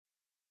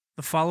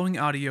The following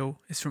audio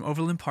is from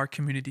Overland Park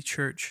Community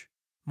Church.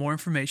 More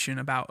information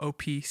about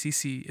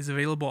OPCC is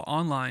available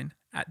online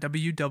at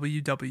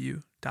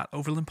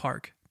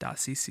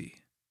www.overlandpark.cc.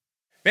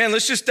 Man,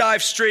 let's just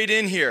dive straight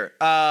in here.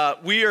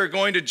 We are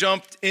going to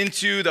jump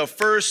into the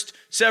first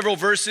several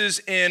verses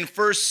in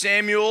 1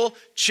 Samuel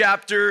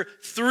chapter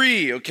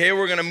 3. Okay,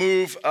 we're going to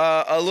move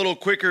a little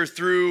quicker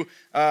through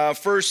 1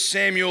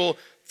 Samuel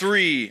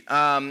 3.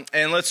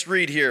 And let's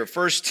read here,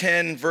 first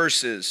 10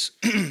 verses.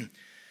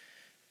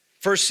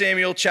 1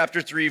 Samuel chapter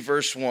 3,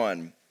 verse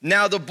 1.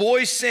 Now the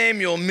boy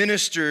Samuel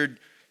ministered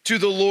to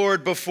the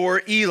Lord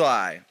before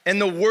Eli, and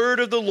the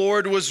word of the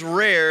Lord was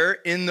rare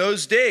in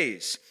those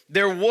days.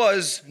 There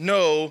was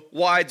no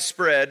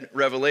widespread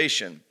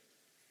revelation.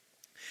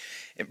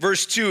 In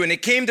verse 2, and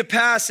it came to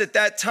pass at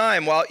that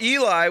time, while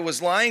Eli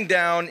was lying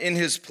down in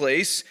his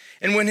place,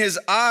 and when his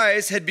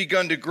eyes had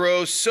begun to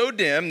grow so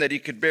dim that he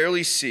could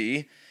barely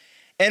see,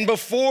 and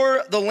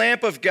before the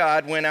lamp of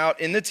God went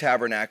out in the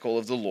tabernacle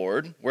of the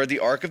Lord, where the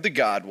ark of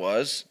God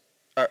was,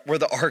 and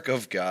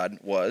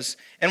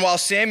while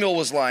Samuel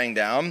was lying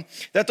down,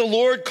 that the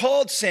Lord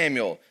called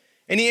Samuel,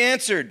 and he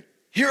answered,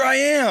 "Here I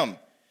am."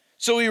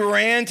 So he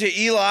ran to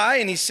Eli,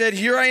 and he said,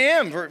 "Here I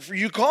am, for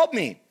you called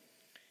me."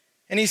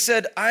 And he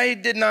said, "I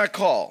did not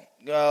call.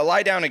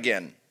 Lie down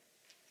again."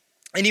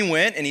 And he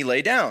went, and he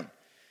lay down.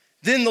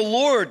 Then the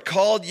Lord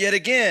called yet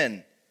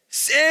again,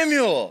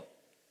 "Samuel."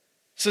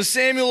 So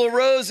Samuel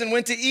arose and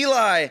went to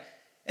Eli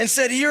and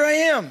said, "Here I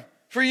am,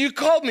 for you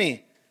called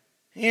me."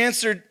 He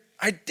answered,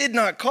 "I did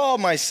not call,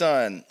 my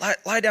son.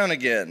 Lie down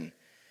again."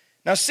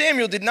 Now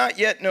Samuel did not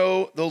yet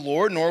know the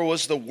Lord, nor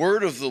was the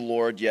word of the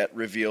Lord yet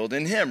revealed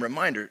in him.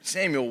 Reminder,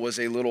 Samuel was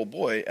a little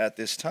boy at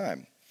this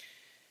time.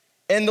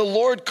 And the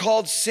Lord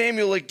called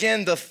Samuel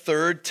again the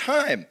third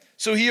time.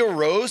 So he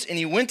arose and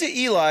he went to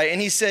Eli and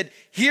he said,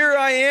 "Here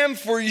I am,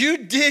 for you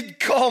did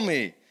call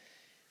me."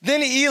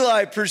 Then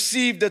Eli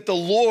perceived that the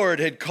Lord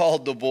had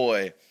called the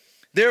boy.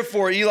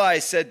 Therefore Eli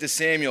said to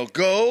Samuel,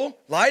 "Go,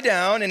 lie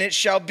down, and it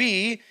shall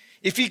be,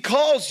 if he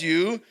calls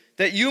you,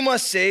 that you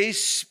must say,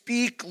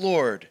 'Speak,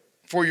 Lord,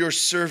 for your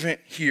servant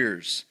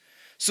hears.'"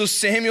 So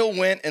Samuel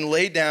went and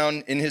lay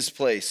down in his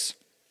place.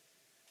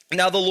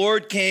 Now the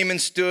Lord came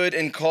and stood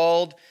and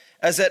called,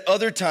 as at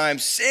other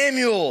times,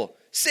 "Samuel,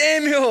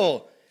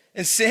 Samuel."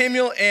 And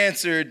Samuel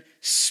answered,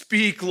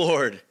 "Speak,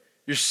 Lord,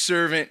 your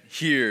servant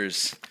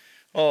hears."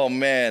 Oh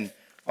man,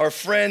 our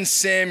friend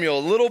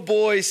Samuel, little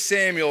boy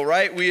Samuel,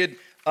 right? We had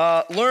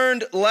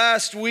learned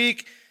last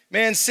week,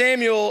 man,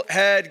 Samuel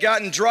had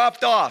gotten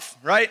dropped off,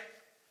 right?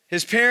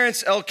 His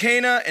parents,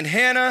 Elkanah and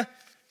Hannah,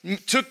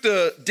 took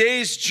the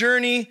day's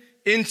journey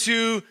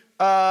into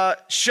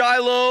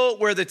Shiloh,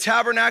 where the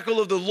tabernacle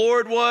of the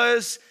Lord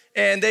was,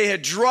 and they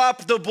had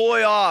dropped the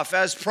boy off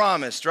as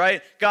promised,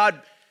 right?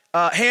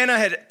 Hannah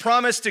had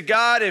promised to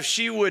God if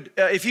he would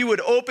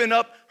open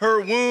up her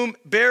womb,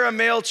 bear a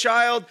male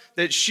child,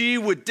 that she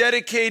would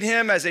dedicate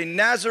him as a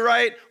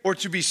Nazirite or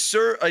to be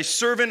a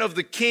servant of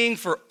the king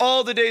for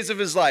all the days of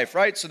his life,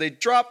 right? So they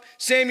drop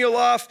Samuel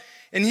off,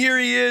 and here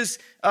he is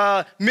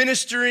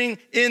ministering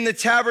in the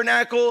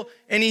tabernacle,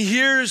 and he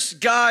hears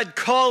God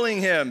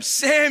calling him,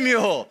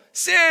 "Samuel,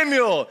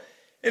 Samuel."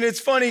 And it's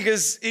funny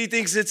because he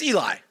thinks it's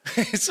Eli.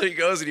 So he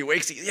goes and he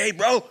wakes, "Hey,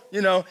 bro,"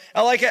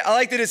 I like it. I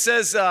like that it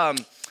says,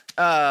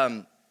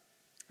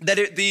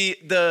 that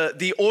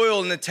the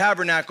oil in the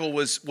tabernacle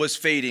was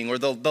fading, or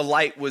the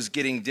light was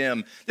getting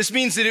dim. This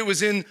means that it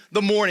was in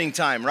the morning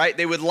time, right?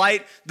 They would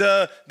light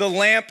the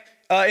lamp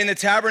in the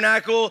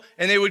tabernacle,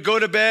 and they would go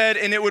to bed,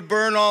 and it would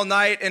burn all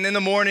night, and in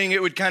the morning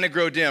it would kind of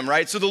grow dim,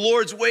 right? So the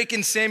Lord's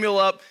waking Samuel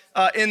up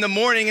in the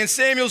morning, and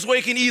Samuel's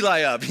waking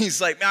Eli up. He's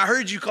like, "Man, I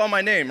heard you call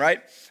my name,"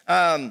 right?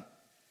 I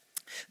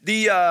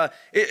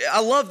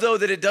love, though,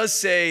 that it does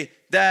say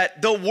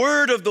that the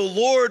word of the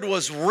Lord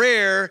was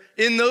rare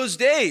in those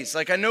days.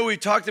 Like, I know we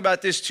talked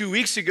about this 2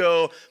 weeks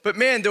ago, but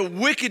man, the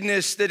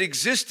wickedness that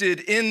existed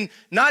in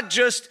not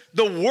just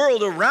the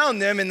world around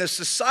them and the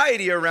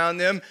society around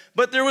them,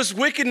 but there was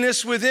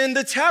wickedness within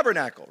the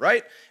tabernacle,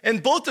 right?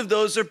 And both of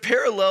those are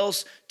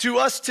parallels to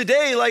us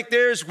today. Like,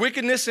 there's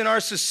wickedness in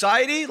our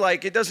society.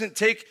 Like, it doesn't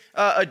take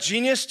a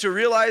genius to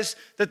realize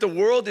that the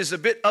world is a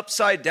bit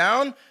upside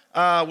down.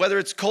 Whether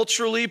it's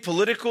culturally,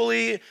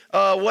 politically,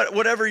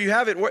 whatever you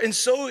have it, and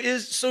so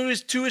is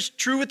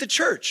true with the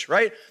church,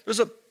 right?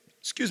 There's a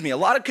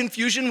lot of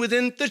confusion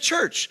within the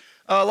church,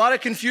 a lot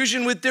of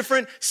confusion with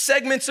different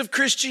segments of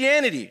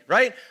Christianity,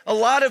 right? A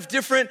lot of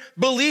different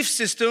belief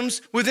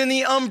systems within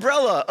the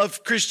umbrella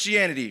of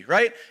Christianity,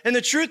 right? And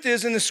the truth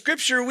is, in the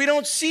scripture, we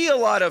don't see a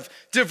lot of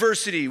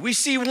diversity. We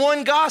see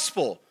one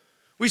gospel.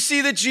 We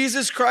see that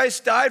Jesus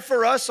Christ died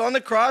for us on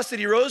the cross, that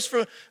he rose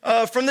from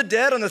the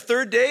dead on the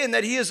third day, and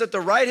that he is at the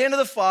right hand of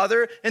the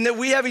Father, and that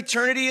we have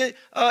eternity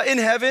in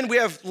heaven. We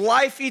have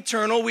life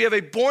eternal. We have a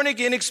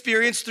born-again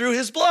experience through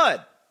his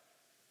blood.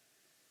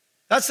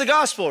 That's the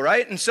gospel,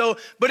 right? And so,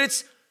 but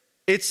it's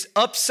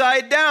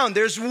upside down.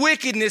 There's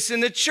wickedness in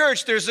the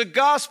church. There's a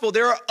gospel.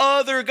 There are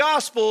other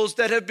gospels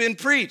that have been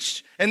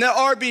preached and that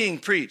are being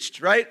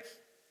preached, right?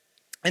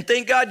 And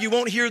thank God you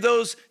won't hear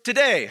those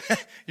today.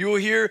 You will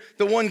hear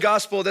the one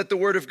gospel that the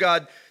word of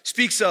God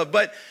speaks of.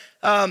 But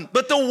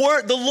the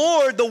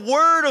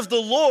word of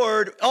the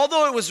Lord,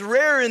 although it was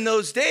rare in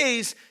those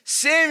days,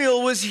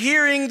 Samuel was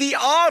hearing the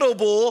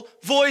audible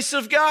voice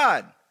of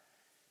God.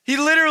 He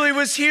literally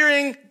was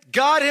hearing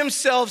God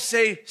himself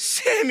say,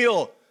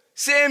 Samuel,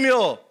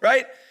 Samuel,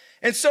 right?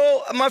 And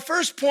so my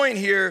first point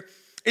here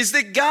is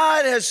that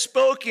God has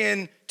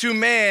spoken to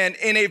man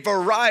in a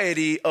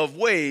variety of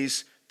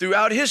ways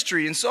throughout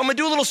history. And so I'm gonna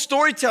do a little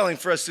storytelling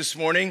for us this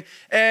morning,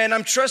 and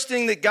I'm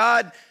trusting that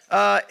God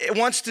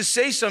wants to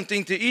say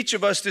something to each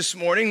of us this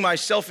morning,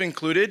 myself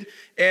included.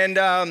 And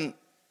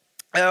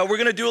we're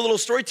gonna do a little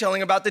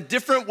storytelling about the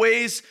different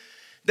ways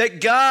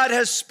that God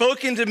has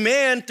spoken to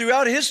man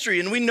throughout history.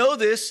 And we know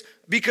this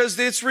because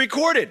it's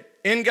recorded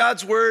in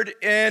God's word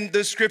and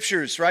the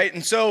scriptures, right?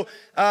 And so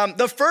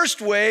the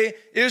first way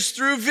is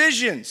through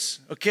visions,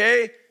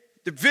 okay?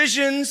 The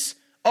visions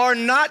are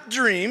not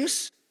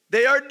dreams.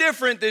 They are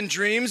different than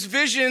dreams.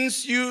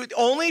 Visions,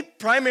 only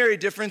primary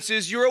difference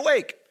is you're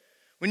awake.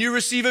 When you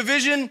receive a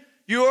vision,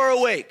 you are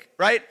awake,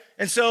 right?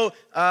 And so,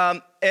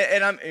 and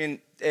I'm in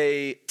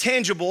a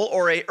tangible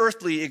or a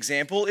earthly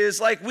example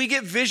is like we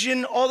get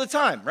vision all the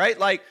time, right?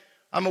 Like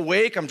I'm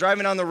awake, I'm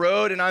driving on the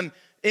road, and I'm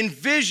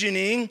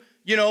envisioning,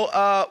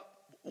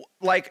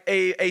 like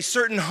a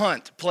certain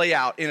hunt play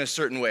out in a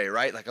certain way,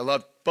 right? Like I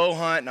love bow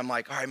hunt, and I'm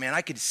like, all right, man,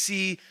 I could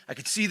see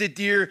the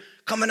deer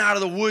coming out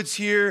of the woods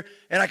here,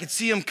 and I could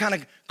see them kind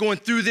of going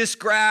through this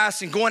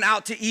grass and going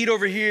out to eat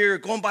over here,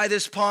 going by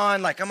this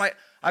pond. Like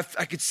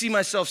I could see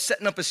myself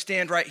setting up a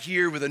stand right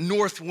here with a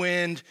north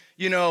wind,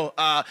 and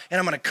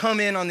I'm gonna come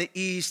in on the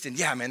east, and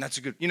yeah, man, that's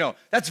a good,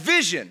 that's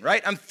vision,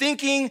 right? I'm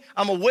thinking,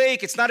 I'm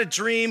awake, it's not a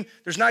dream,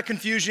 there's not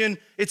confusion,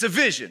 it's a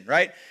vision,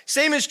 right?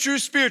 Same is true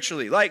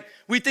spiritually. Like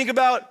we think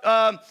about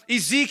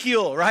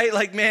Ezekiel, right?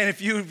 Like, man, if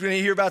you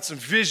hear about some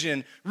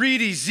vision,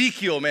 read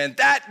Ezekiel, man.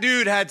 That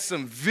dude had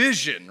some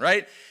vision,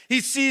 right? He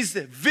sees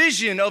the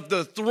vision of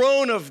the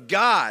throne of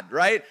God,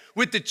 right?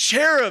 With the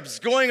cherubs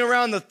going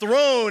around the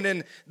throne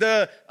and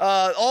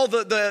all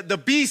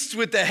the beasts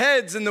with the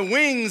heads and the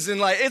wings, and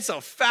like it's a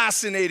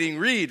fascinating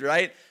read,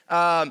 right?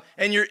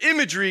 And your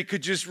imagery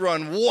could just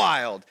run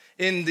wild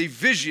in the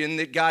vision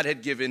that God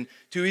had given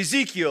to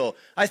Ezekiel.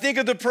 I think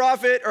of the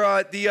prophet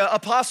or the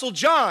apostle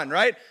John,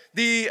 right?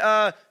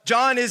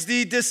 John is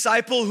the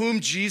disciple whom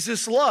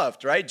Jesus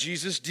loved, right?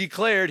 Jesus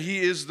declared, he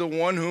is the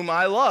one whom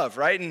I love,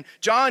 right? And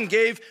John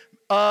gave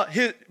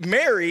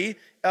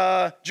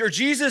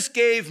Jesus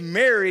gave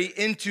Mary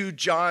into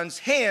John's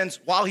hands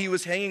while he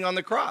was hanging on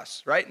the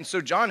cross, right? And so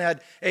John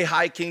had a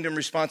high kingdom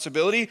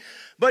responsibility,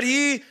 but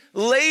he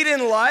late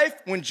in life,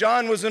 when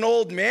John was an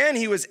old man,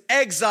 he was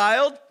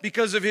exiled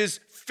because of his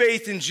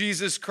faith in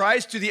Jesus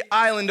Christ to the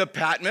island of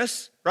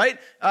Patmos, right?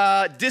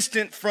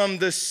 Distant from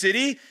the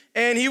city.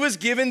 And he was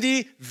given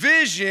the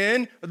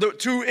vision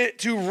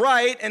to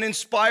write and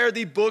inspire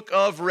the book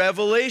of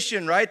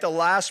Revelation, right? The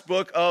last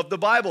book of the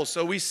Bible.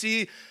 So we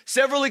see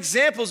several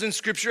examples in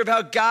Scripture of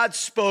how God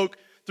spoke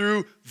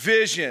through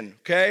vision,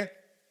 okay?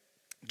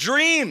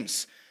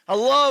 Dreams. I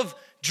love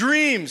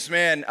dreams,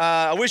 man.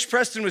 I wish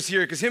Preston was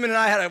here because him and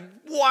I had a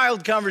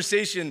wild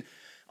conversation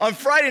on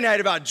Friday night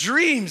about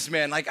dreams,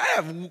 man. Like I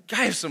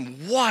have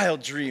some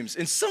wild dreams,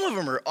 and some of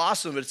them are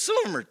awesome, but some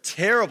of them are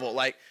terrible.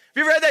 Like,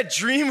 have you ever had that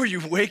dream where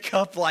you wake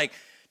up like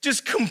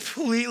just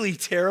completely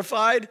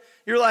terrified?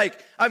 You're like,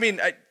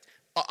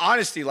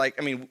 honestly,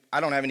 I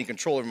don't have any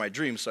control over my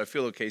dreams, so I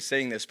feel okay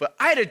saying this, but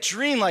I had a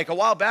dream like a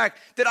while back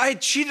that I had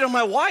cheated on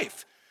my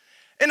wife.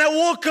 And I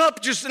woke up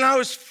and I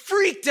was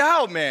freaked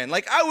out, man.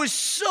 Like I was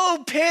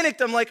so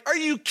panicked. I'm like, are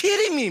you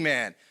kidding me,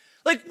 man?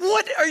 Like,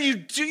 what are you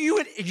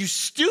doing? Are you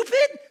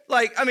stupid?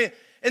 And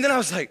then I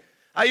was like,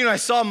 I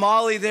saw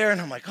Molly there, and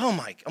I'm like,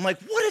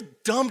 what a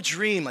dumb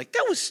dream. Like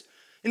that was,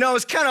 I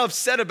was kind of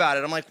upset about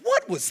it. I'm like,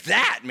 what was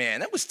that, man?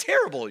 That was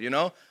terrible,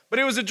 but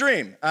it was a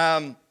dream.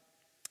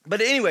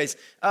 But anyways,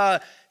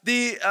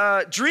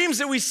 the dreams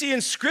that we see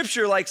in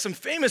Scripture, like some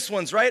famous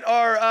ones, right,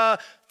 are,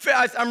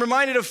 I'm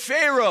reminded of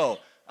Pharaoh.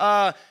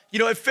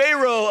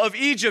 Pharaoh of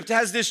Egypt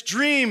has this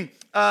dream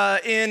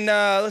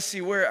let's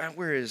see,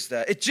 where is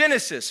that? It's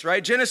Genesis,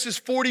 right? Genesis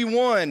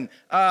 41,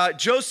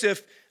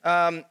 Joseph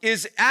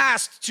is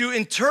asked to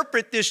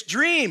interpret this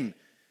dream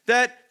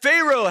that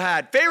Pharaoh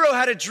had. Pharaoh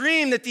had a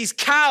dream that these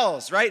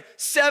cows, right?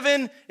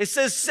 Seven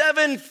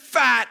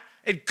fat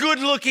and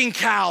good-looking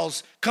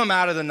cows come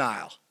out of the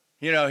Nile.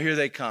 Here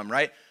they come,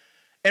 right?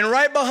 And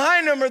right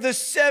behind them are the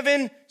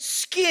 7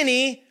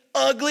 skinny,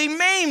 ugly,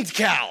 maimed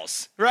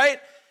cows, right?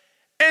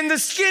 And the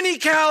skinny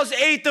cows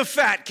ate the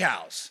fat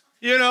cows.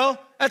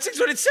 That's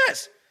what it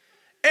says.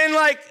 And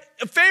like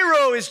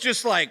Pharaoh is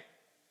just like,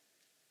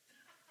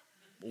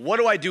 what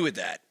do I do with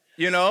that?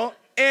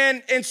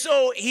 And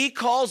so he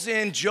calls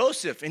in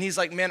Joseph, and he's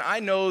like, man, I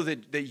know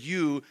that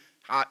you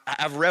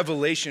have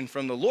revelation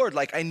from the Lord.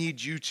 Like, I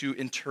need you to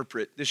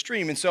interpret this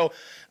dream. And so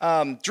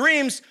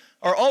dreams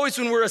are always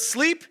when we're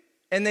asleep,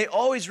 and they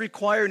always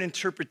require an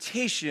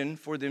interpretation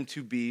for them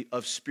to be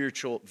of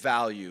spiritual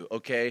value,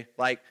 okay?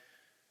 Like,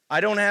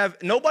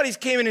 Nobody's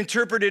came and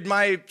interpreted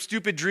my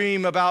stupid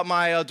dream about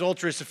my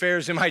adulterous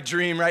affairs in my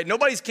dream, right?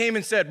 Nobody's came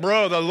and said,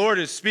 bro, the Lord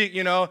is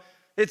speaking,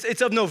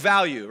 It's of no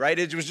value, right?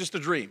 It was just a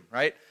dream,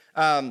 right?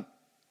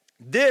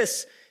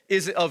 This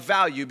is of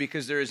value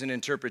because there is an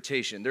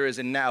interpretation. There is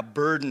a now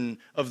burden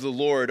of the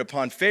Lord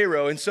upon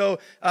Pharaoh. And so,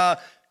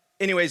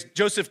 anyways,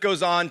 Joseph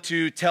goes on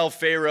to tell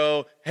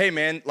Pharaoh, hey,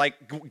 man,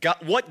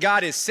 what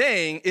God is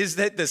saying is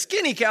that the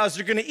skinny cows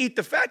are going to eat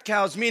the fat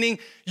cows, meaning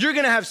you're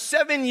going to have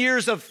 7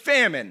 years of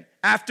famine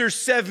after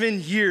 7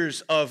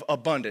 years of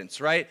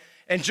abundance, right?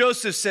 And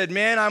Joseph said,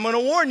 man, I'm going to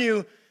warn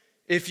you,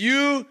 if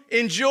you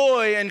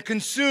enjoy and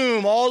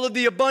consume all of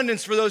the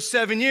abundance for those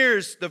 7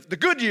 years, the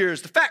good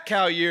years, the fat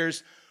cow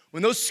years,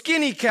 when those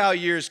skinny cow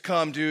years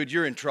come, dude,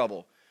 you're in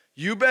trouble.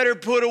 You better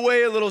put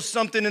away a little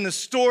something in the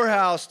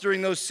storehouse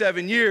during those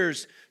 7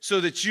 years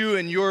so that you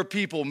and your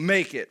people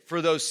make it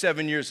for those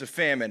 7 years of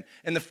famine.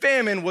 And the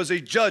famine was a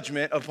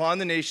judgment upon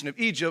the nation of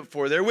Egypt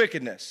for their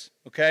wickedness,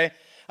 okay?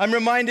 I'm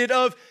reminded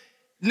of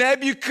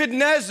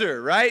Nebuchadnezzar,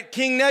 right?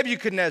 King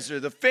Nebuchadnezzar,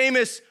 the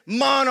famous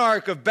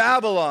monarch of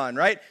Babylon,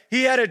 right?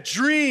 He had a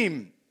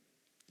dream.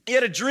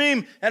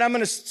 And I'm going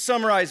to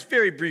summarize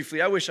very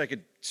briefly. I wish I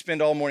could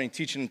spend all morning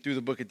teaching through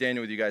the book of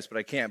Daniel with you guys, but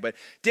I can't. But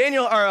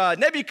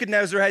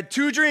Nebuchadnezzar had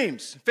 2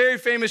 dreams, very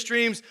famous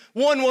dreams.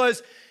 One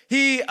was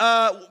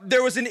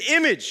there was an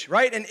image,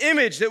 right? An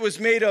image that was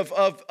made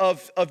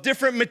of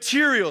different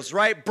materials,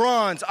 right?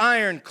 Bronze,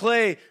 iron,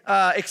 clay,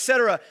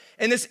 etc.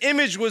 And this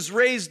image was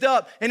raised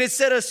up, and it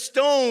said a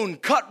stone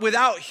cut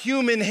without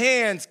human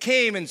hands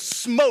came and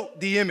smote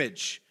the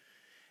image.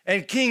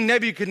 And King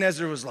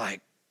Nebuchadnezzar was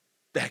like,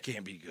 that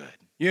can't be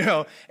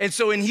good, And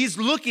so, he's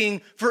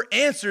looking for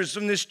answers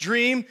from this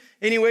dream.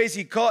 Anyways,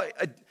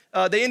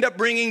 they end up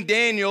bringing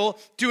Daniel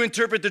to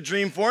interpret the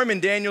dream for him. And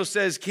Daniel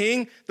says,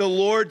 King, the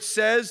Lord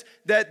says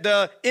that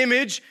the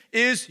image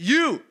is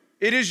you.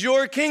 It is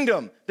your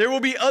kingdom. There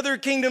will be other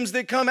kingdoms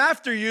that come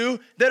after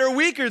you that are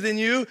weaker than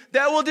you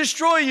that will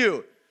destroy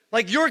you.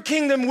 Like your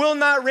kingdom will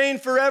not reign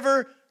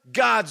forever,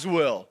 God's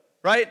will,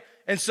 right?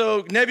 And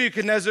so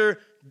Nebuchadnezzar,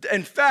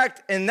 in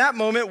fact, in that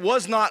moment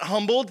was not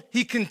humbled.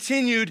 He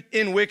continued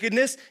in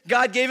wickedness.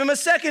 God gave him a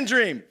second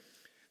dream.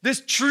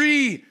 This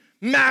tree,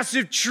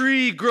 massive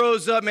tree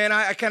grows up, man.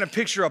 I kind of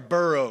picture a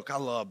bur oak. I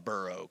love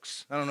bur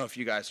oaks. I don't know if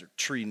you guys are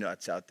tree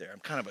nuts out there. I'm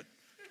kind of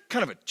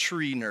a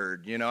tree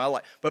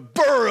nerd, but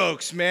bur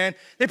oaks, man,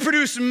 they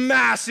produce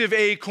massive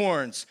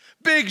acorns,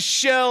 big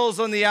shells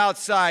on the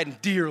outside,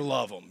 and deer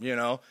love them,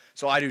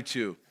 so I do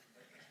too.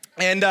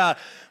 And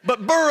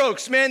but bur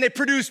oaks, man, they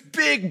produce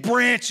big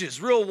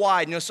branches, real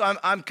wide. So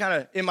I'm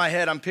kind of in my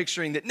head, I'm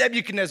picturing that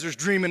Nebuchadnezzar's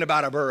dreaming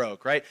about a bur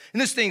oak, right?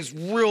 And this thing's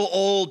real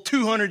old,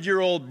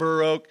 200-year-old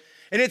bur oak,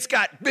 and it's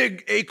got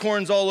big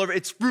acorns all over.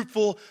 It's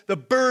fruitful. The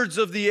birds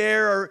of the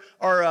air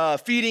are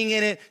feeding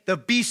in it. The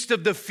beasts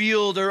of the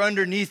field are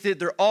underneath it.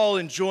 They're all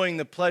enjoying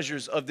the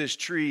pleasures of this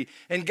tree.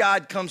 And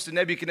God comes to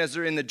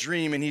Nebuchadnezzar in the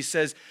dream, and he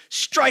says,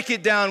 strike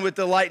it down with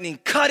the lightning,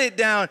 cut it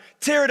down,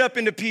 tear it up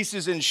into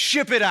pieces, and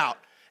ship it out.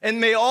 And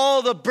may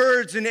all the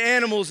birds and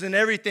animals and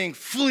everything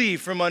flee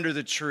from under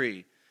the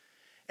tree.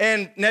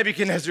 And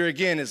Nebuchadnezzar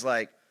again is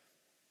like,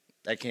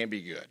 that can't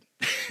be good,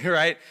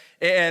 right?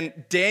 And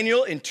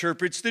Daniel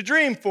interprets the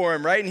dream for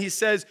him, right? And he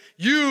says,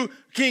 you,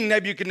 King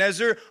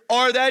Nebuchadnezzar,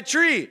 are that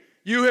tree.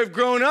 You have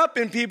grown up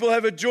and people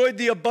have enjoyed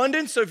the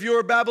abundance of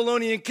your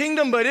Babylonian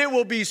kingdom, but it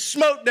will be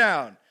smote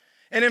down.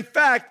 And in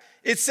fact,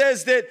 it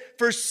says that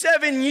for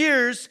 7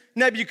 years,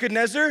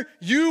 Nebuchadnezzar,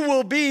 you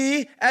will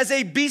be as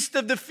a beast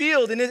of the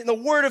field. And the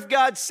word of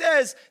God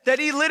says that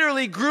he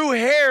literally grew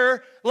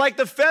hair like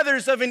the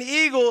feathers of an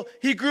eagle.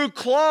 He grew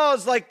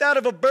claws like that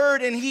of a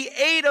bird, and he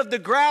ate of the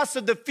grass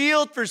of the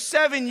field for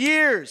 7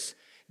 years.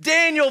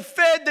 Daniel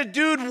fed the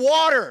dude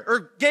water,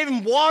 or gave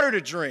him water to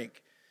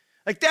drink.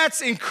 Like,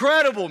 that's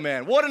incredible,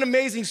 man. What an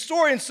amazing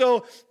story. And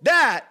so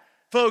that,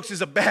 folks,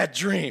 is a bad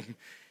dream.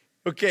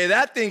 Okay,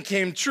 that thing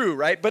came true,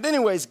 right? But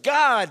anyways,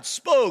 God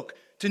spoke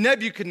to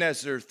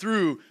Nebuchadnezzar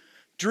through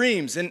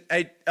dreams. And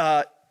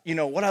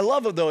what I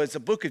love, though, is the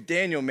book of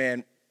Daniel,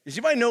 man. Does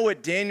anybody know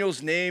what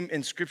Daniel's name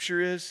in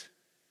Scripture is?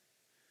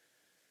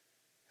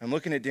 I'm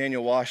looking at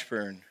Daniel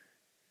Washburn.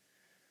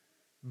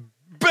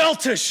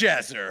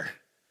 Belteshazzar.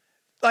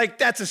 Like,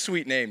 that's a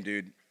sweet name,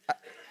 dude.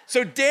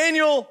 So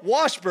Daniel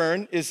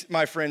Washburn is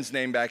my friend's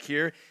name back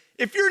here.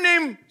 If your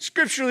name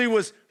scripturally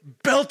was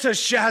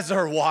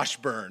Belteshazzar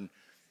Washburn,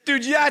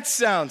 dude, that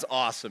sounds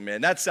awesome,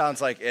 man. That sounds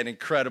like an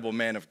incredible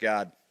man of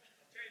God.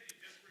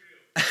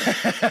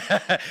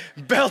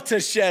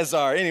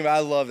 Belteshazzar. Anyway, I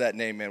love that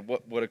name, man.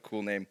 What a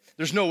cool name.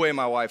 There's no way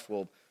my wife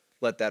will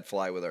let that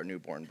fly with our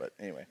newborn, but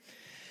anyway.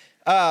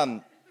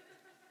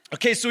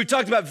 Okay, so we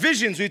talked about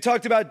visions. We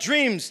talked about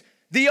dreams.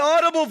 The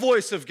audible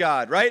voice of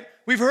God, right?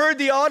 We've heard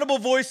the audible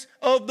voice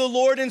of the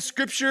Lord in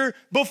Scripture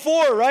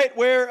before, right?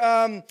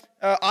 Where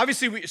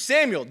obviously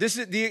Samuel, this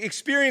is the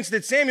experience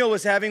that Samuel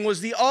was having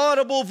was the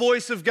audible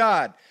voice of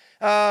God.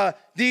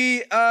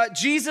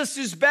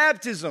 Jesus'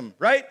 baptism,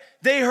 right?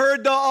 They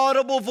heard the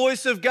audible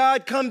voice of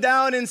God come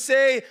down and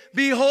say,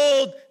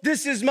 behold,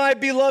 this is my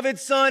beloved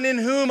Son in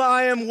whom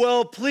I am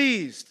well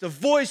pleased. The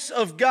voice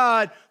of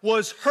God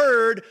was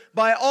heard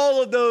by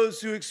all of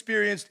those who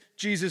experienced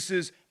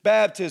Jesus'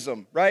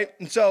 baptism, right?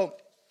 And so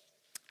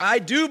I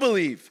do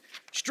believe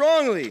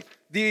strongly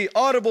the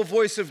audible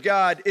voice of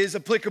God is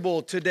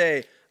applicable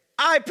today.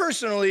 I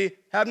personally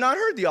have not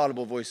heard the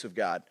audible voice of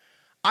God.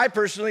 I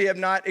personally have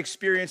not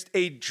experienced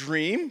a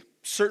dream,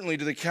 certainly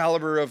to the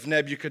caliber of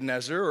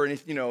Nebuchadnezzar or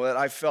anything, that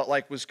I felt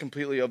like was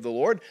completely of the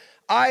Lord.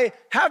 I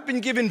have been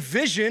given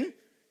vision,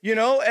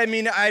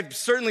 I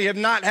certainly have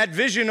not had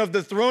vision of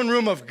the throne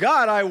room of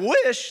God. I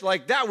wish,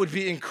 that would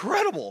be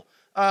incredible.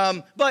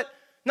 But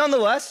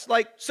nonetheless,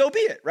 so be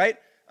it, right?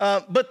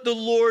 But the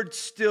Lord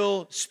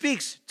still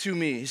speaks to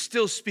me. He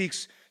still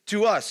speaks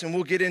to us, and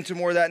we'll get into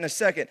more of that in a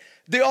second.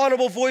 The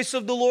audible voice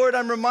of the Lord,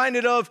 I'm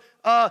reminded of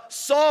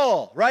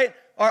Saul, right?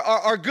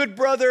 Our good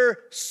brother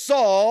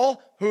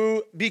Saul,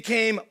 who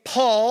became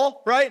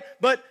Paul, right?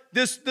 But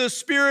the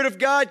Spirit of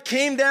God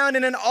came down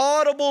in an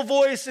audible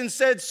voice and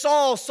said,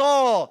 Saul,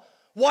 Saul,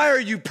 why are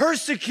you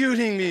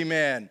persecuting me,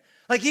 man?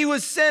 He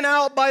was sent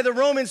out by the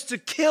Romans to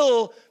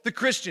kill the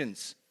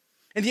Christians.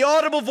 And the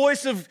audible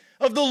voice of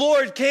the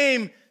Lord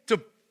came to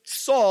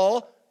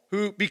Saul,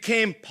 who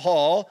became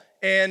Paul,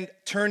 and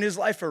turned his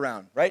life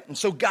around, right? And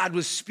so God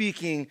was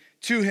speaking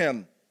to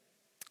him.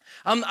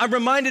 I'm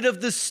reminded of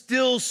the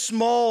still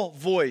small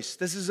voice.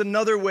 This is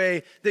another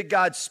way that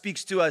God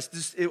speaks to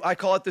us. I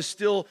call it the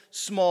still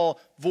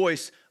small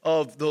voice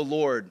of the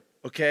Lord,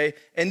 okay?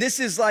 And this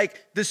is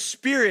like the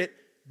Spirit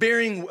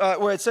bearing,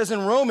 where it says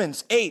in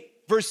Romans 8,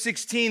 verse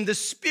 16, the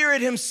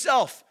Spirit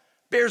himself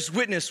bears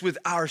witness with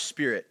our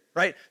spirit,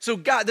 right? So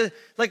God,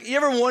 you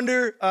ever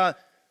wonder,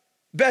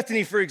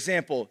 Bethany, for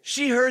example,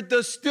 she heard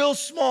the still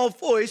small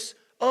voice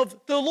of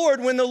the Lord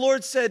when the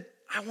Lord said,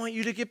 I want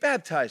you to get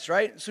baptized,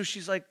 right? So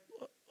she's like,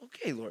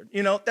 okay, Lord.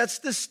 That's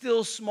the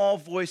still small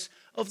voice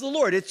of the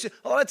Lord. It's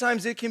a lot of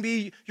times it can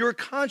be your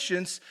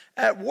conscience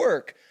at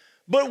work.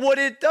 But what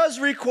it does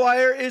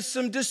require is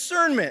some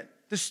discernment.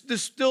 The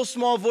still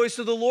small voice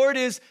of the Lord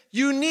is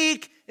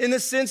unique in the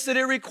sense that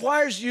it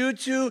requires you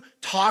to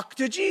talk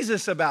to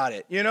Jesus about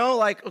it.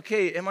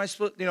 Okay, am I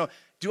supposed,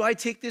 do I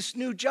take this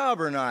new job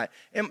or not?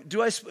 Am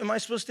I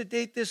supposed to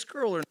date this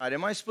girl or not?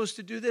 Am I supposed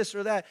to do this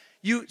or that?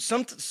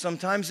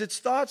 Sometimes it's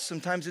thoughts,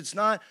 sometimes it's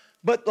not.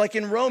 But like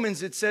in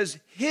Romans, it says,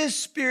 his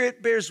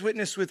Spirit bears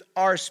witness with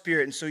our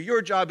spirit. And so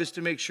your job is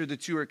to make sure the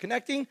two are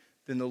connecting.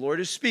 Then the Lord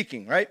is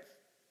speaking, right?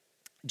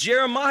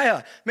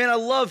 Jeremiah, man, I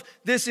love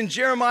this in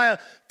Jeremiah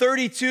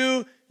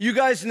 32. You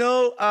guys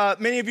know,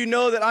 many of you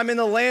know that I'm in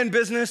the land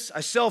business. I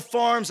sell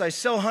farms, I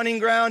sell hunting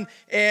ground,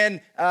 and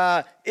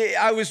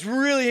I was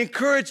really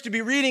encouraged to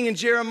be reading in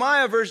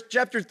Jeremiah,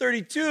 chapter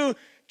 32.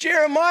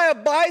 Jeremiah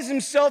buys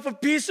himself a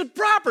piece of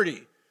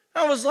property.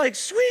 I was like,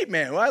 sweet,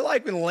 man. Well, I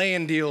like when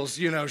land deals,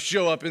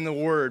 show up in the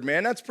Word,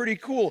 man. That's pretty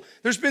cool.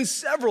 There's been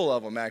several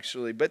of them,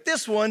 actually, but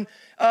this one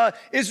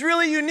is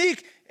really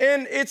unique.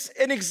 And it's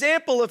an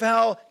example of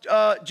how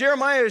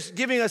Jeremiah is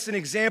giving us an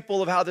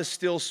example of how the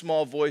still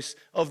small voice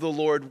of the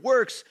Lord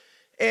works.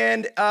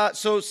 And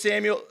so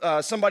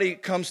somebody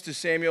comes to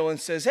Samuel and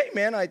says, hey,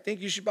 man, I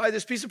think you should buy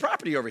this piece of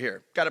property over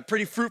here. Got a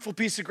pretty fruitful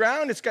piece of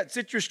ground. It's got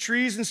citrus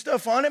trees and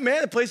stuff on it.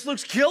 Man, the place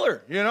looks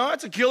killer.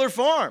 It's a killer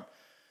farm.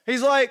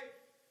 He's like,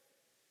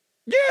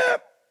 yeah,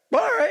 all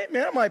right,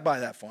 man, I might buy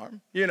that farm.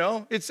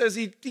 It says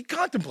he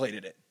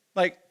contemplated it.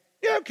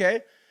 Yeah,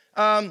 okay.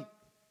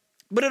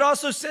 But it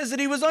also says that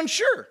he was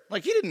unsure.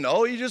 He didn't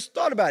know. He just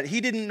thought about it.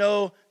 He didn't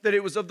know that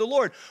it was of the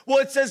Lord. Well,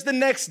 it says the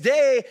next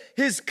day,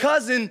 his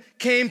cousin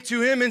came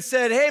to him and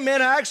said, hey,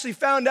 man, I actually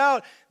found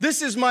out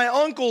this is my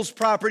uncle's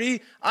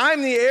property.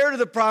 I'm the heir to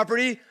the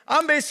property.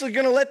 I'm basically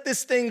going to let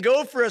this thing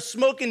go for a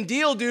smoking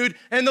deal, dude.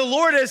 And the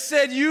Lord has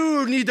said,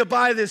 you need to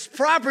buy this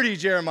property,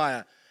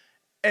 Jeremiah.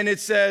 And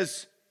it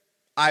says,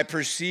 I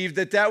perceived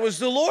that was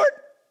the Lord.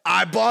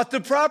 I bought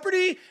the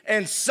property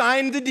and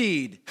signed the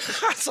deed.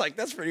 It's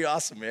that's pretty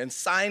awesome, man.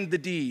 Signed the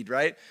deed,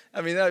 right?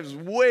 I mean, that was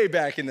way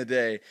back in the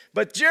day.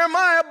 But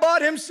Jeremiah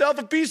bought himself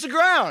a piece of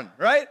ground,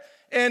 right?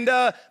 And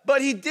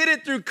but he did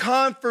it through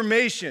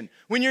confirmation.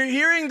 When you're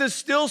hearing the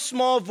still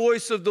small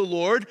voice of the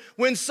Lord,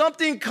 when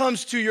something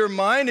comes to your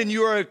mind and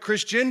you are a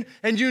Christian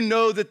and you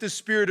know that the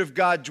Spirit of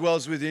God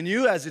dwells within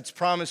you as it's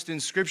promised in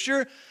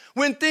Scripture,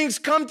 when things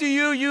come to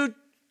you, you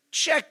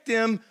check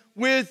them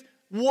with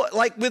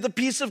a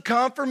piece of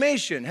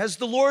confirmation. Has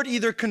the Lord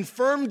either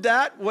confirmed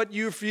that, what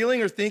you're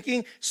feeling or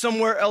thinking,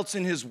 somewhere else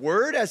in his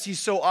word, as he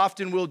so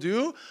often will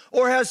do?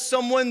 Or has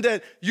someone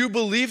that you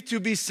believe to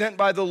be sent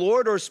by the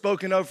Lord or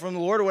spoken of from the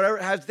Lord or whatever,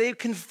 have they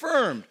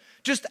confirmed?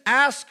 Just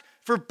ask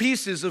for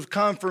pieces of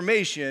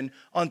confirmation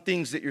on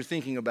things that you're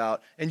thinking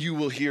about, and you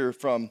will hear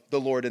from the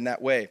Lord in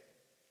that way.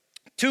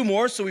 Two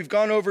more. So we've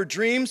gone over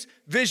dreams,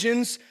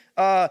 visions,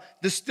 the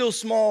still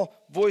small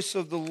voice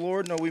of the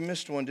Lord. No, we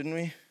missed one, didn't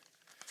we?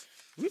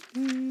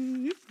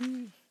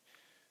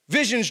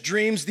 Visions,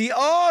 dreams, the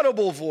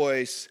audible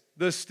voice,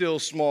 the still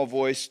small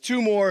voice.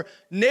 2 more,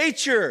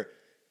 nature.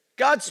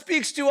 God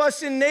speaks to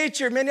us in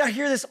nature. Man, I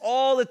hear this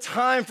all the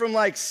time from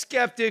like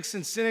skeptics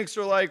and cynics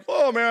who are like,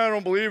 oh man, I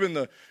don't believe in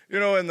the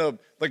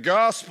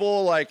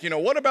gospel. Like,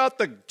 what about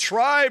the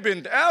tribe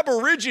and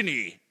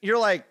Aborigine? You're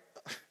like,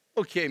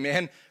 okay,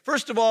 man.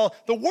 First of all,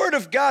 the word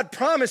of God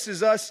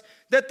promises us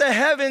that the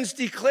heavens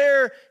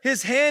declare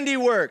his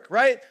handiwork,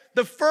 right?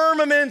 The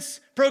firmaments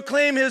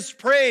proclaim his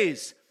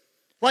praise.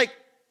 Like,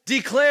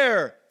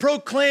 declare,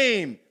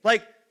 proclaim,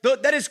 like,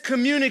 that is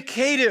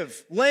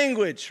communicative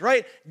language,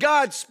 right?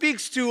 God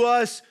speaks to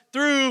us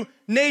through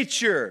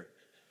nature.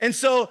 And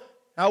so,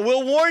 I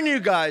will warn you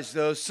guys,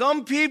 though,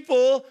 some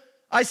people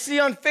I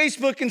see on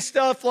Facebook and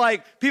stuff,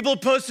 like people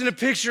posting a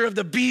picture of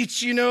the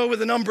beach,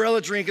 with an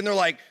umbrella drink, and they're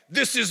like,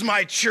 this is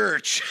my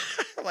church.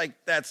 Like,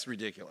 that's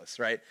ridiculous,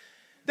 right?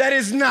 That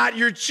is not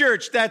your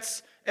church.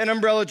 That's an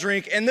umbrella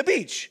drink and the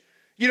beach,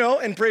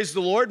 and praise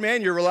the Lord,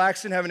 man, you're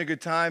relaxing, having a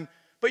good time.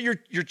 But your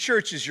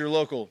church is your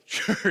local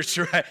church,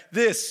 right?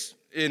 This,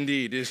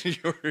 indeed, is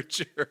your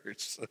church.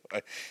 So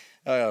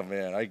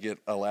I get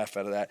a laugh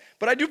out of that.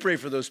 But I do pray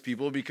for those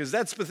people because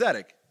that's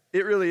pathetic.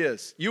 It really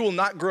is. You will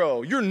not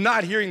grow. You're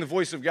not hearing the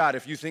voice of God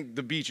if you think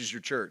the beach is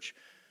your church.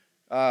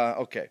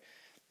 Okay.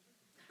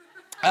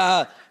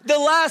 The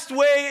last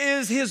way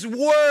is his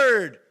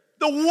word.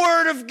 The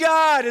word of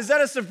God. Is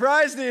that a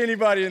surprise to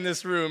anybody in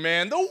this room,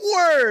 man? The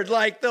word,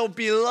 like the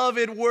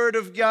beloved word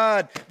of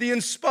God, the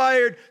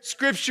inspired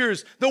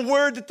scriptures, the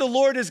word that the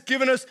Lord has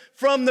given us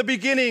from the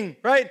beginning,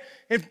 right?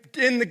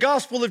 In the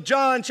Gospel of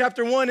John,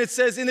 chapter 1, it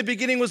says, in the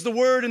beginning was the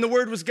Word, and the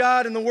Word was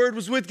God, and the Word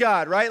was with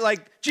God, right?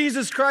 Like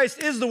Jesus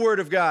Christ is the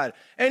Word of God,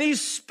 and he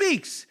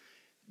speaks.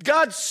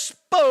 God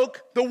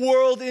spoke the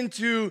world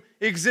into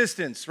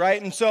existence,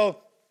 right? And so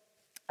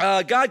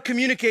God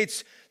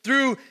communicates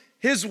through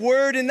his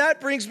word, and that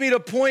brings me to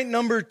point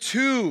number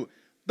 2.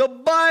 The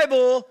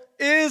Bible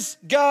is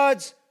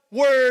God's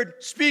word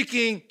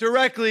speaking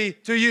directly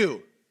to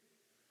you.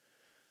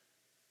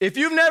 If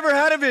you've never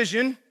had a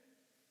vision,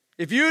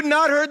 if you've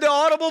not heard the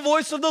audible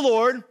voice of the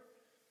Lord,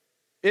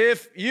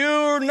 if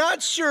you're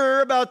not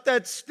sure about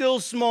that still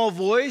small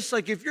voice,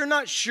 like if you're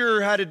not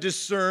sure how to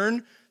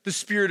discern the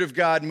Spirit of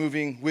God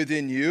moving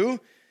within you,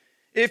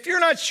 if you're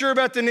not sure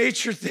about the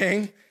nature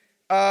thing,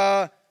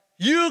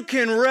 you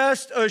can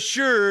rest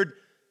assured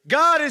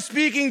God is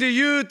speaking to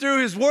you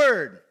through his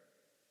word.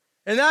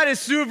 And that is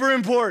super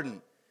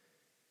important.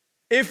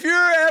 If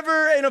you're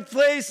ever in a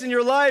place in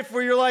your life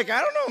where you're like,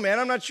 I don't know, man,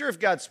 I'm not sure if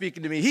God's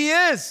speaking to me. He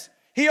is.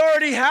 He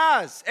already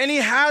has. And he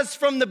has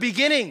from the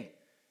beginning.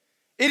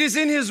 It is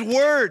in his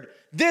word.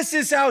 This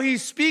is how he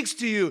speaks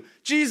to you.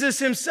 Jesus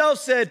himself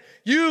said,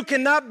 you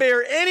cannot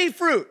bear any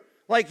fruit.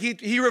 Like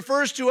he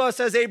refers to us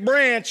as a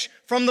branch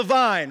from the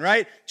vine,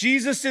 right?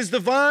 Jesus is the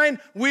vine,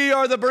 we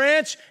are the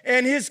branch,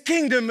 and his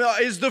kingdom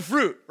is the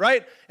fruit,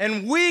 right?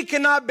 And we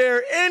cannot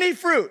bear any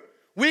fruit.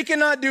 We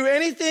cannot do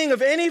anything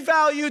of any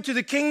value to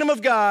the kingdom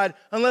of God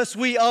unless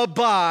we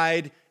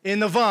abide in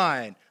the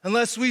vine,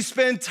 unless we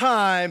spend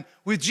time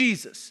with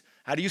Jesus.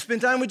 How do you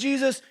spend time with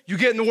Jesus? You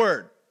get in the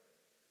word.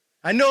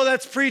 I know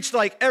that's preached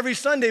like every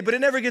Sunday, but it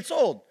never gets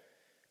old.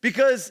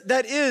 Because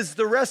that is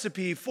the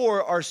recipe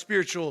for our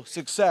spiritual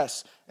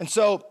success. And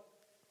so,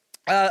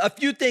 a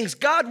few things.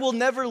 God will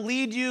never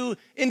lead you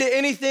into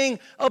anything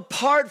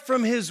apart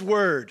from his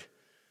word.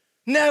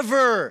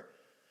 Never.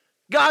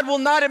 God will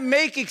not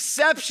make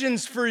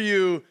exceptions for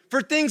you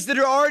for things that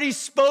are already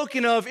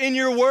spoken of in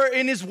your word,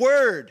 in his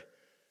word.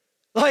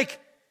 Like,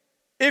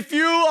 if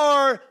you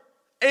are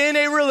in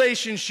a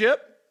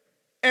relationship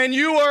and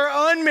you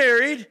are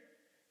unmarried,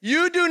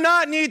 you do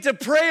not need to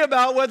pray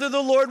about whether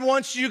the Lord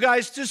wants you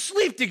guys to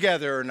sleep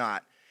together or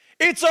not.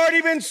 It's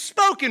already been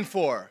spoken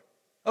for,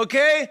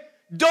 okay?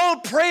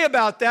 Don't pray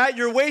about that.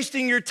 You're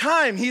wasting your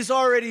time. He's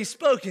already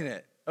spoken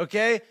it,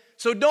 okay?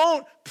 So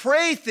don't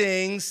pray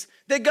things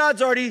that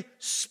God's already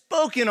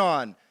spoken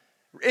on.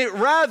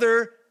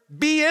 Rather,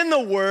 be in the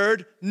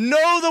word,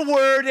 know the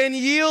word, and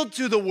yield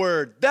to the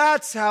word.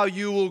 That's how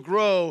you will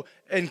grow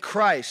in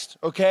Christ,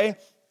 okay?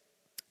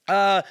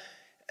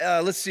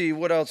 Let's see,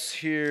 what else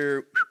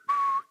here?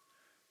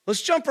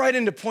 Let's jump right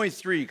into point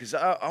 3, because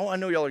I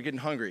know y'all are getting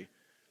hungry.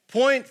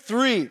 Point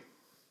 3,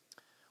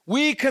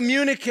 we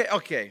communicate,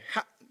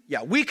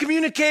 we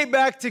communicate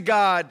back to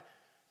God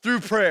through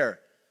prayer.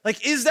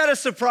 Like, is that a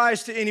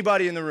surprise to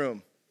anybody in the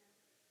room?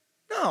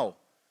 No.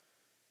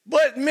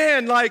 But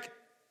man, like,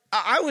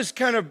 I was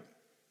kind of,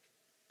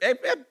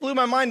 it blew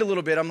my mind a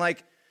little bit. I'm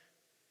like,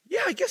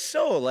 yeah, I guess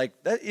so.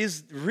 Like, that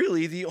is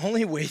really the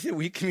only way that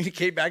we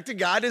communicate back to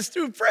God is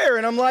through prayer.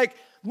 And I'm like,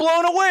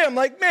 blown away. I'm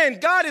like, man,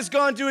 God has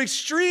gone to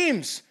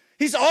extremes.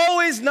 He's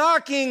always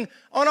knocking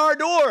on our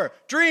door.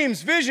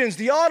 Dreams, visions,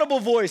 the audible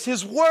voice,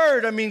 his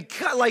word. I mean,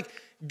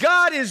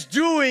 God is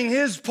doing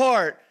his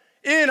part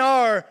in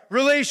our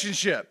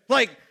relationship.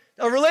 Like,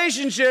 a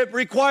relationship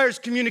requires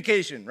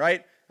communication,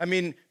 right? I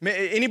mean,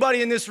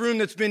 anybody in this room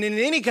that's been in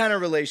any kind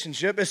of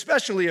relationship,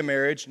 especially a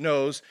marriage,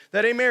 knows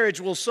that a marriage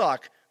will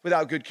suck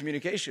without good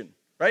communication,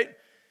 right?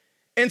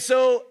 And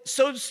so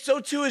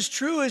too is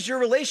true as your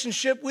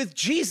relationship with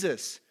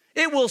Jesus.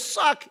 It will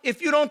suck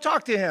if you don't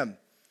talk to him,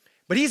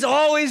 but he's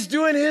always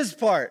doing his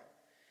part.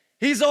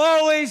 He's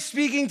always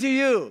speaking to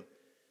you.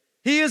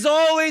 He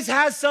always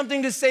has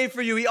something to say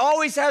for you. He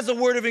always has a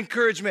word of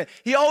encouragement.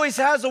 He always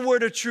has a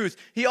word of truth.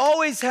 He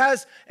always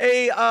has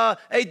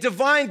a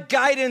divine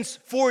guidance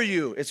for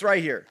you. It's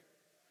right here.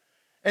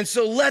 And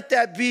so let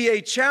that be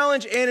a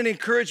challenge and an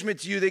encouragement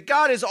to you that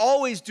God is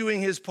always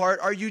doing his part.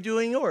 Are you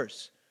doing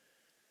yours?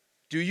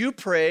 Do you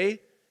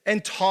pray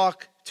and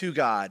talk to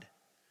God?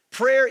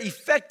 Prayer,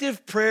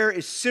 effective prayer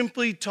is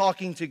simply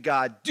talking to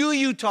God. Do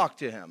you talk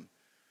to him?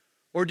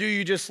 Or do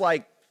you just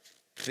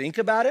think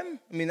about him?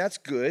 I mean, that's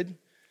good.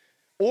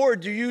 Or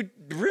do you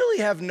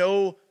really have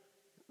no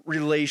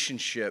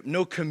relationship,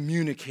 no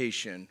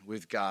communication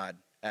with God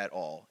at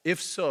all?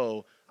 If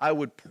so, I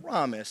would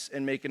promise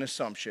and make an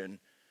assumption,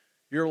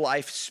 your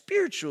life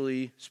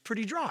spiritually is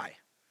pretty dry.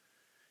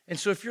 And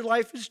so if your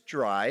life is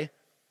dry,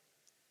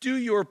 do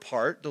your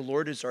part. The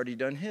Lord has already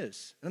done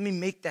his. Let me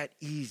make that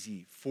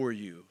easy for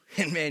you.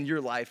 And man,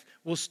 your life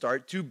will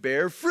start to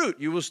bear fruit.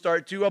 You will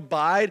start to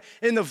abide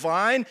in the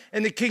vine,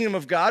 and the kingdom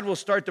of God will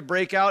start to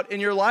break out in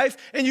your life,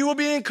 and you will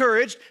be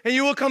encouraged, and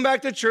you will come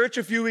back to church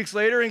a few weeks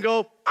later and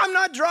go, I'm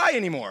not dry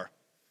anymore.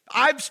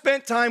 I've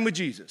spent time with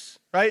Jesus,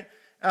 right?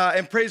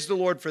 And praise the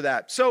Lord for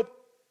that. So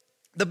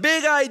the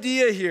big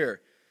idea here,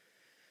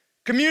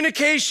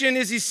 communication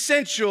is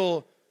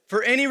essential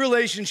for any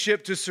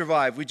relationship to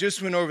survive. We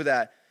just went over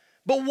that.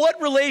 But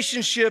what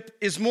relationship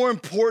is more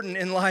important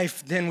in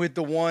life than with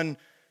the one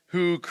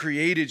who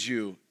created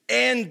you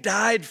and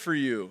died for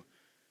you?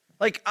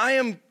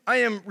 I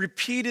am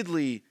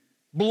repeatedly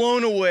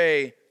blown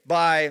away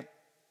by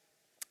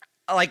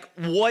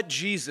what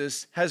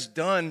Jesus has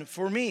done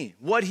for me,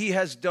 what he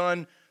has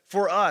done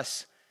for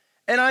us.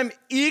 And I'm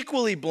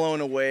equally blown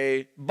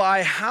away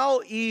by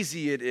how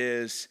easy it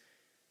is,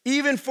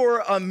 even for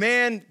a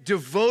man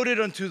devoted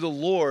unto the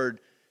Lord,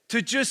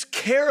 to just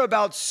care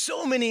about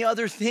so many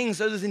other things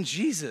other than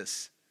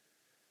Jesus.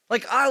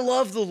 I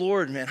love the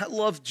Lord, man. I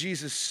love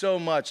Jesus so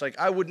much.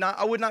 I would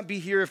not be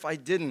here if I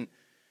didn't.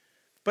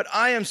 But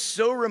I am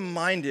so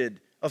reminded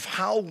of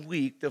how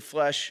weak the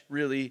flesh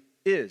really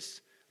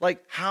is.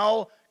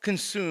 How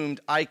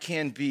consumed I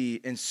can be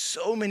in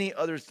so many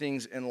other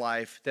things in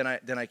life than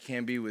I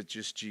can be with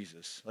just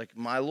Jesus.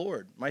 My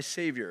Lord, my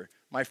Savior,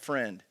 my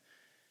friend.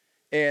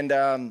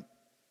 And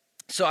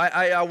so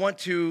I want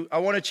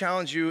to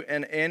challenge you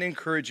and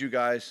encourage you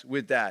guys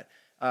with that.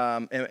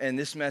 And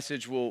this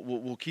message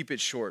we'll keep it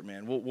short,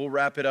 man. We'll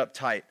wrap it up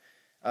tight.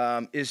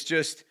 Is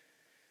just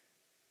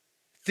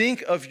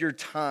think of your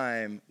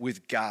time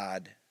with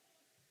God,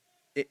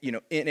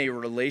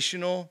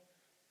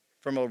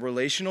 from a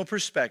relational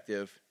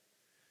perspective.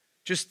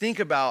 Just think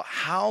about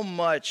how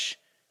much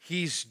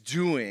he's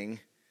doing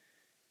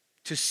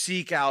to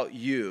seek out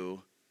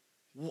you.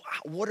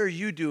 What are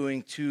you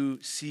doing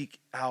to seek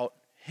out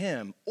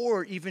him,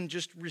 or even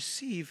just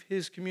receive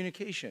his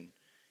communication?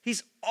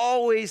 He's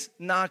always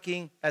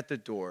knocking at the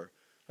door.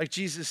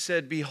 Jesus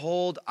said,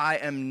 behold, I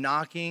am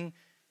knocking.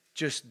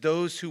 Just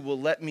those who will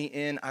let me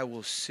in, I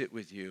will sit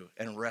with you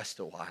and rest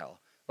a while.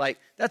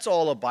 That's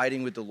all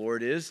abiding with the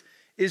Lord is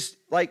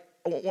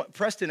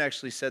Preston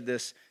actually said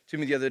this to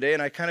me the other day,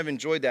 and I kind of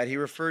enjoyed that. He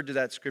referred to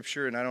that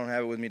scripture, and I don't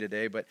have it with me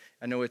today, but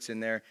I know it's in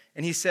there.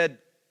 And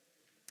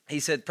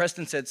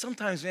Preston said,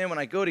 sometimes, man, when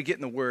I go to get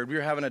in the Word, we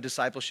were having a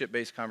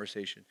discipleship-based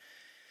conversation.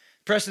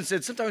 Preston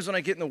said, sometimes when I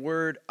get in the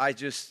Word, I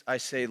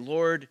say,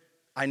 Lord,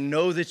 I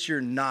know that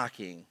you're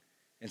knocking,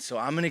 and so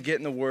I'm going to get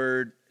in the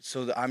Word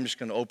so that I'm just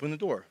going to open the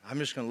door. I'm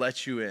just going to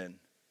let you in.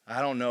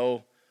 I don't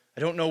know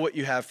what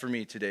you have for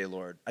me today,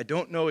 Lord. I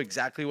don't know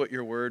exactly what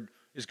your Word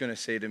is going to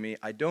say to me.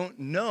 I don't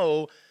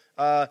know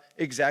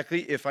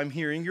exactly if I'm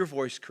hearing your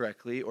voice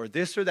correctly or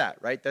this or that,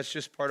 right? That's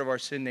just part of our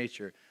sin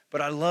nature.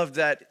 But I love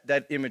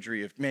that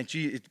imagery of, man,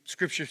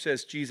 Scripture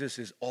says Jesus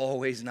is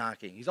always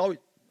knocking. He's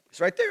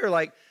right there,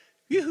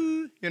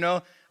 yoo-hoo,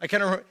 I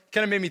kind of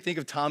made me think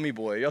of Tommy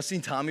Boy. Y'all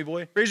seen Tommy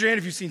Boy? Raise your hand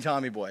if you've seen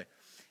Tommy Boy.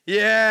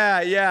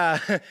 Yeah.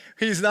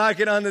 He's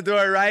knocking on the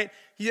door, right?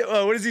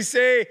 What does he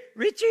say?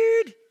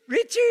 Richard,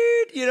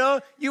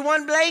 you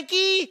want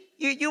blankie?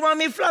 You want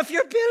me to fluff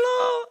your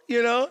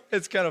pillow?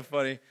 It's kind of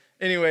funny.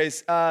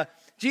 Anyways, I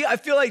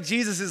feel like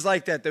Jesus is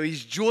like that, though.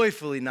 He's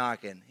joyfully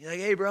knocking. He's like,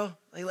 hey, bro,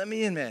 let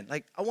me in, man.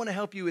 I want to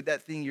help you with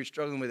that thing you're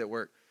struggling with at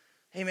work.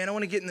 Hey, man, I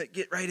want to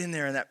get right in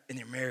there in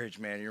your marriage,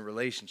 man, in your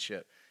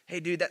relationship. Hey,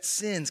 dude, that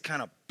sin's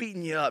kind of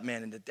beating you up,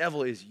 man, and the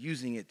devil is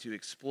using it to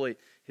exploit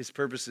his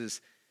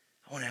purposes.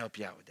 I want to help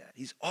you out with that.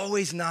 He's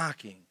always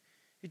knocking.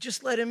 You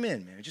just let him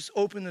in, man. Just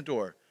open the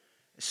door.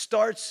 It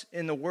starts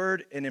in the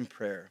Word and in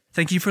prayer.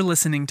 Thank you for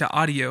listening to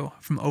audio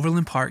from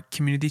Overland Park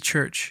Community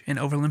Church in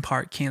Overland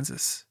Park,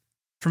 Kansas.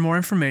 For more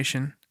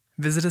information,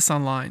 visit us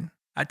online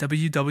at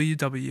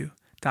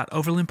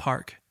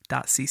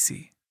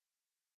www.overlandpark.cc.